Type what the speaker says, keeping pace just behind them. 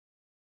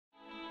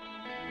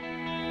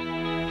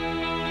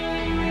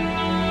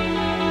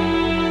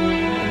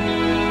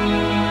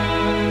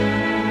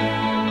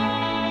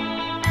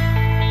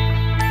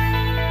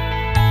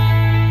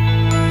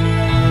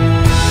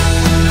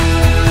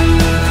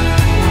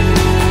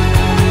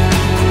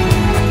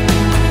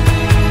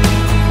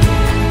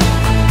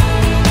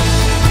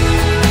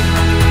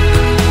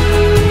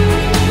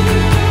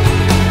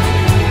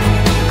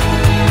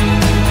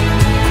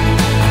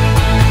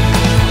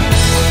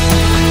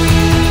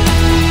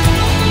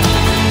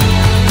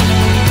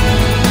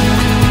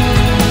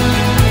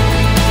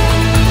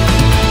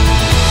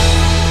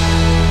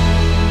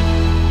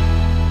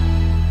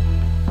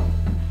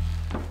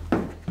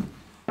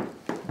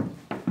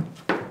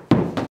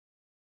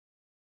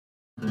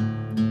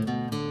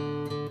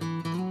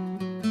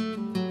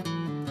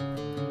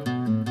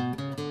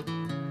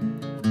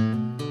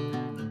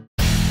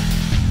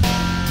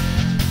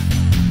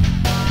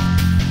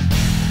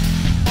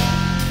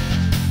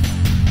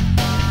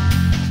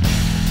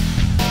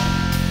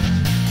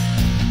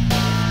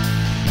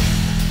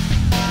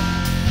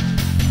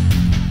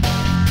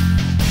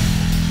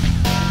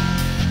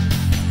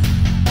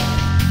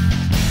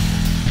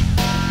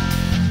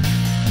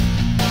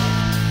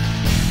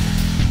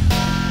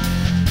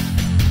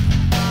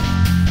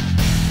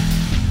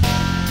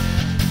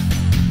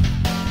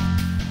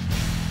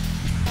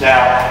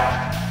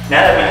Now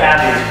that we have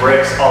these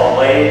bricks all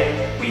laid,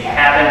 we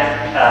haven't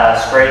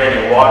sprayed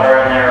any water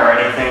in there or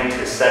anything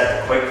to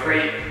set the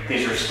Quikrete.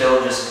 These are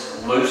still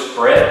just loose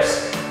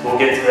bricks. We'll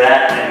get to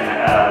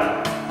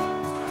that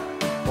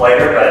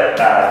later, but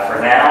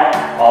for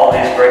now, all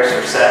these bricks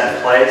are set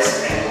in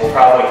place, and we'll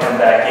probably come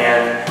back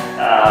in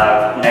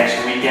next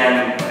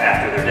weekend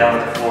after they're done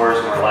with the floors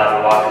and we're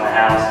allowed to walk in the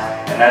house,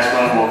 and that's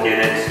when we'll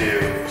get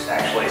into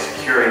actually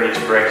securing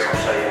these bricks.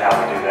 I'll show you how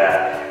we do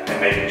that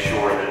and making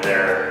sure that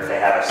they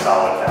have a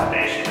solid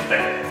foundation. But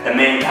the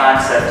main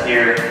concept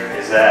here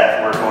is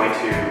that we're going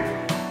to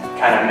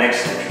kind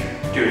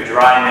of do a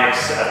dry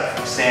mix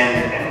of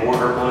sand and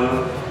mortar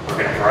glue. We're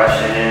going to brush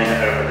it in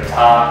over the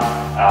top.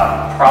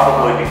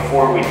 Probably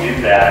before we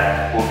do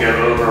that, we'll go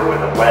over with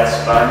a wet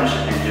sponge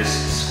and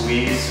just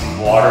squeeze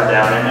some water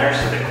down in there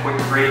so the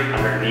Quikrete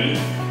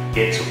underneath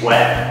gets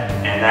wet,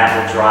 and that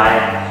will dry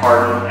and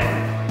harden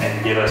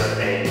and give us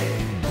a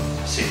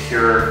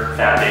secure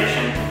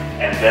foundation.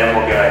 And then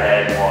we'll go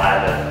ahead and we'll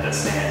add the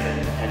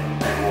sand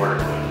and mortar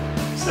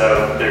glue.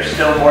 So there's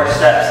still more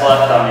steps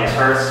left on these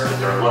hearths, but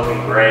they're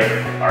looking great.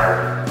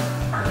 Our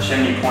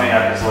chimney point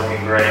up is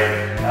looking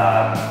great.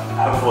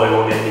 Hopefully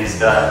we'll get these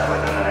done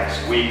within the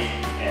next week,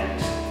 and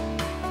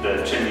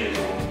the chimney